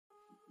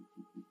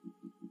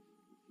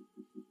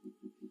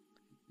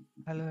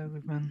Hello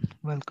everyone,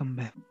 welcome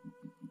back.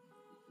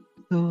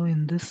 So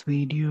in this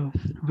video,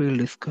 we'll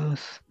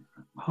discuss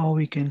how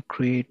we can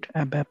create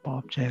ABAP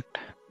object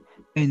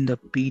in the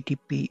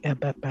BTP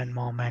ABAP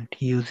environment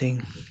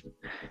using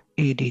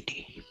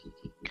ADT.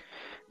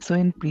 So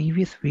in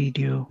previous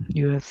video,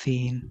 you have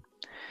seen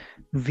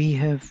we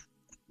have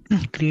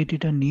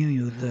created a new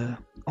user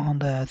on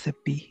the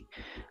SAP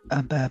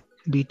ABAP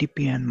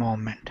BTP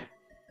environment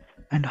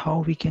and how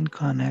we can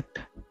connect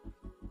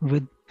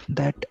with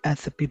that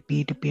SAP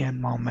BTP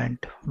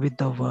environment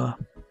with our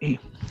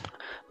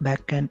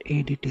backend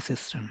ADT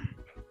system.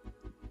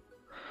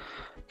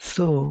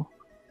 So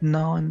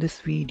now in this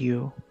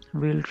video,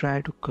 we'll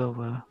try to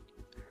cover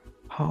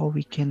how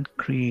we can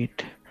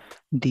create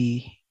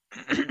the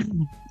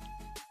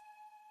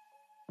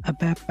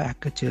ABAP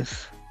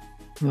packages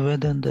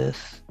within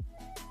this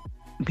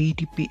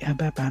BTP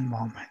ABAP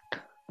environment.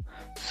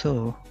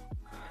 So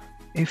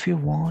if you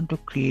want to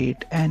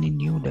create any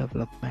new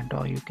development,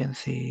 or you can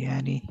say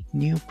any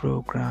new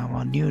program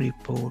or new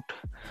report,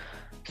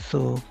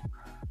 so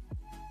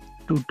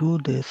to do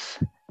this,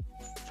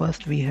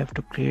 first we have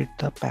to create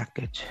the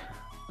package.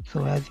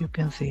 So as you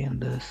can see in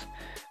this,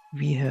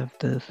 we have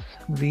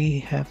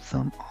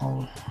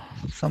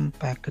some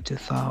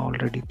packages are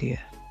already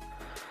there.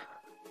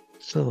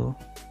 So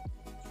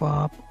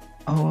for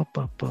our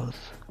purpose,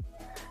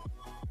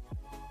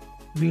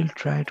 we'll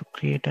try to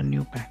create a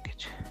new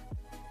package.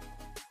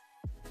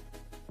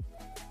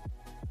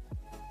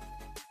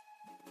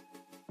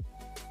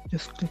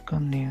 Just click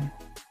on new.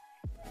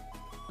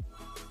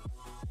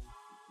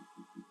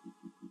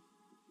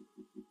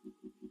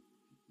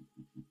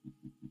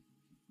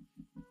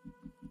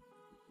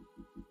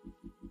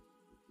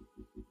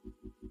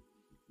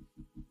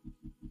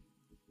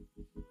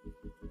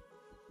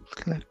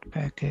 Select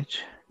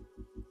package.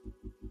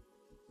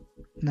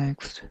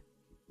 Next.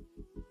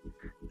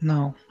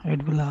 Now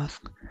it will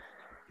ask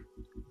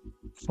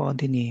for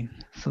the name.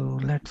 So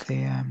let's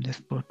say I'm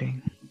just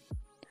putting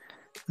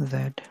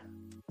Z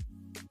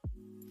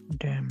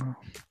demo.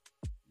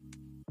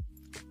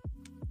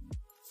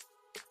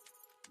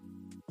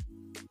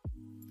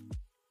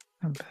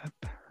 ABAP.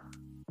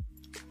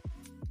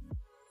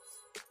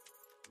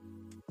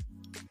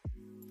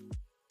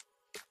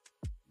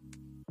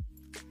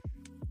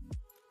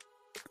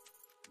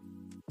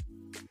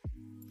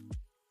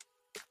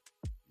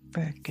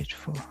 Package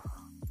for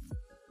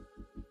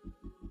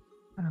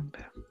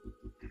ABAP.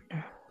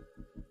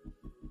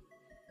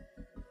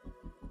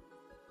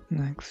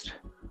 Next.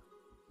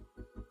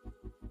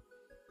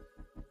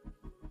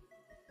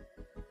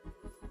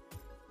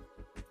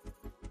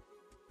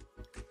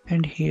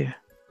 And here,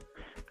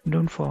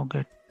 don't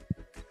forget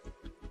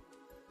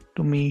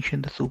to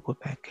mention the super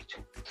package.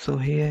 So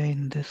here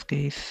in this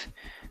case,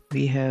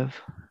 we have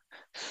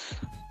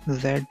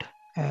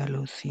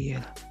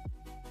ZLOCL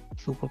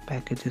super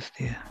package is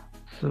there.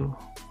 So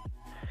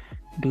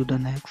do the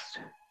next.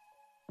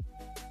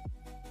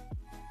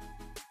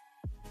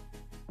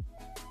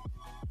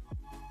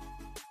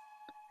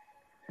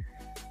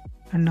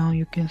 And now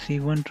you can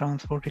see one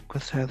transport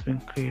request has been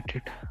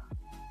created.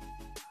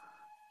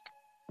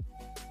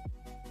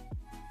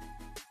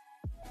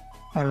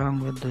 Along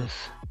with this,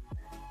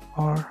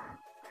 or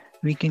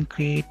we can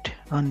create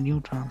a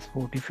new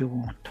transport if you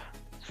want.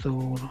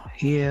 So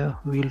here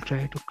we'll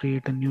try to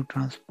create a new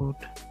transport.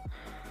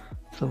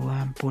 So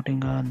I'm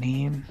putting a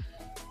name,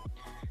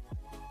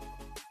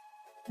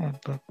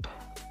 ABAP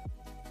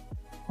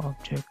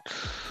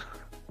objects.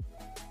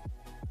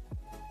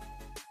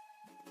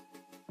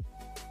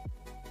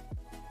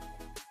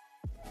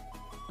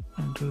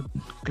 And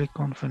click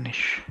on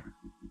finish.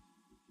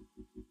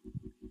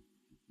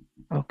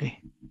 Okay,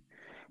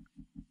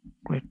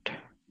 great.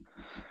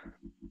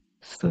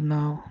 So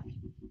now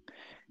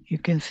you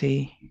can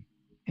see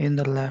in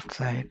the left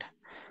side,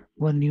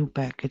 one new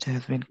package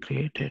has been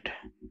created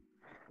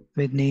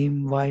with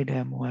name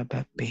ydemo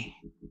ABAP Pay.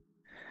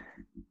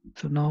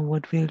 So now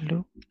what we'll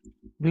do,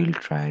 we'll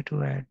try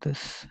to add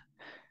this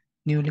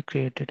newly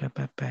created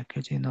ABAP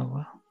package in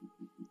our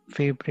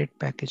favorite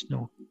package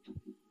node.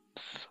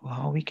 So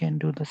how we can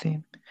do the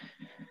same?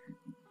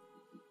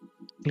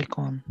 Click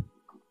on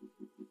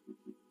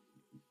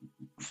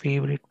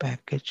favorite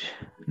package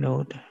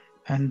node,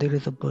 and there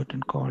is a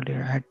button called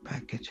your add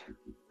package.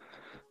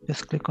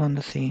 Just click on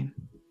the same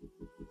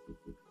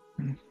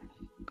and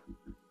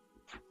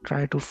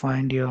try to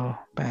find your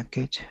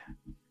package.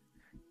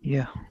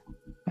 Yeah,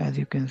 as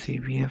you can see,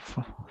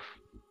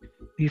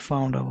 we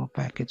found our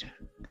package.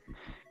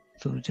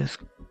 So just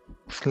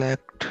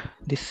select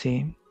the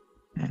same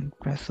and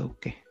press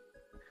OK.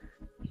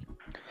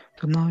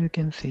 So now you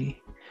can see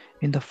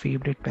in the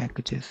favorite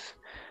packages,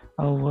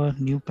 our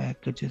new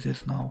packages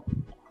is now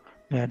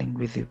getting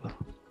visible.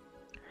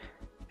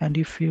 And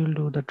if you'll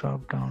do the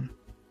drop down,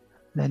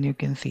 then you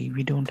can see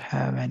we don't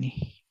have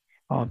any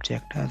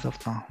object as of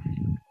now.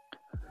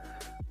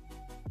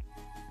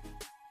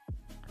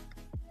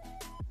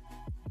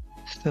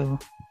 So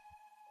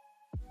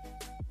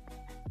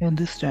in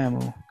this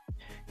demo,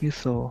 you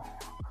saw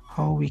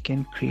how we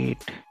can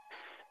create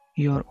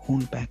your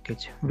own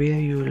package where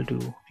you will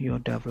do your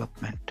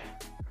development.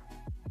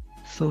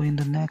 So in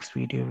the next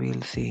video,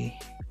 we'll see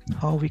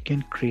how we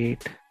can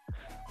create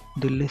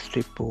the list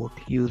report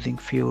using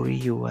Fiori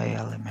UI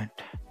element.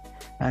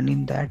 And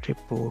in that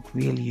report,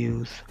 we'll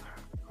use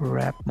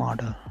wrap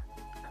model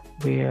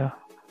where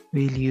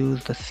we'll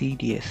use the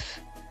CDS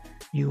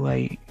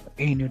UI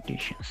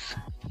annotations.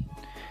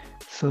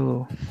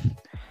 So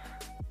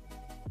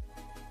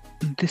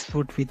this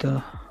would be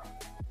the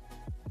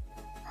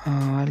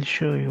I'll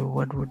show you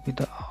what would be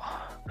the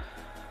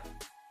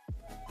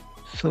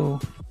so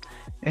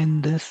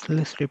in this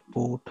list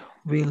report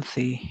we'll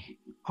see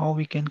how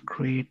we can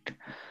create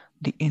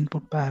the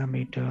input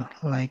parameter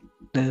like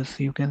this.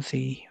 You can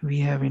see we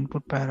have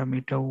input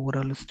parameter,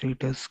 overall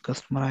status,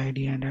 customer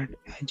ID and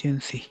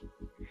agency.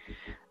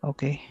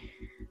 Okay,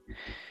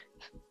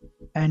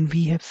 and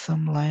we have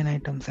some line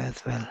items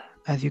as well,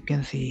 as you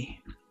can see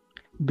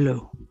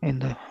below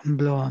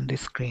on the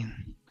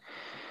screen.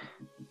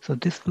 So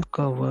this will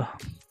cover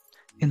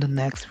in the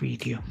next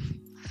video.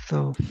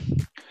 So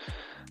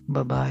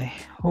bye bye.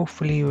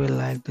 Hopefully you will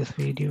like this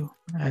video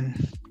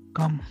and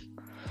come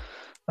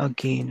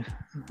again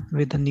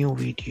with a new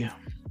video.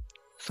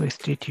 So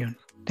stay tuned.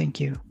 Thank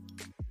you.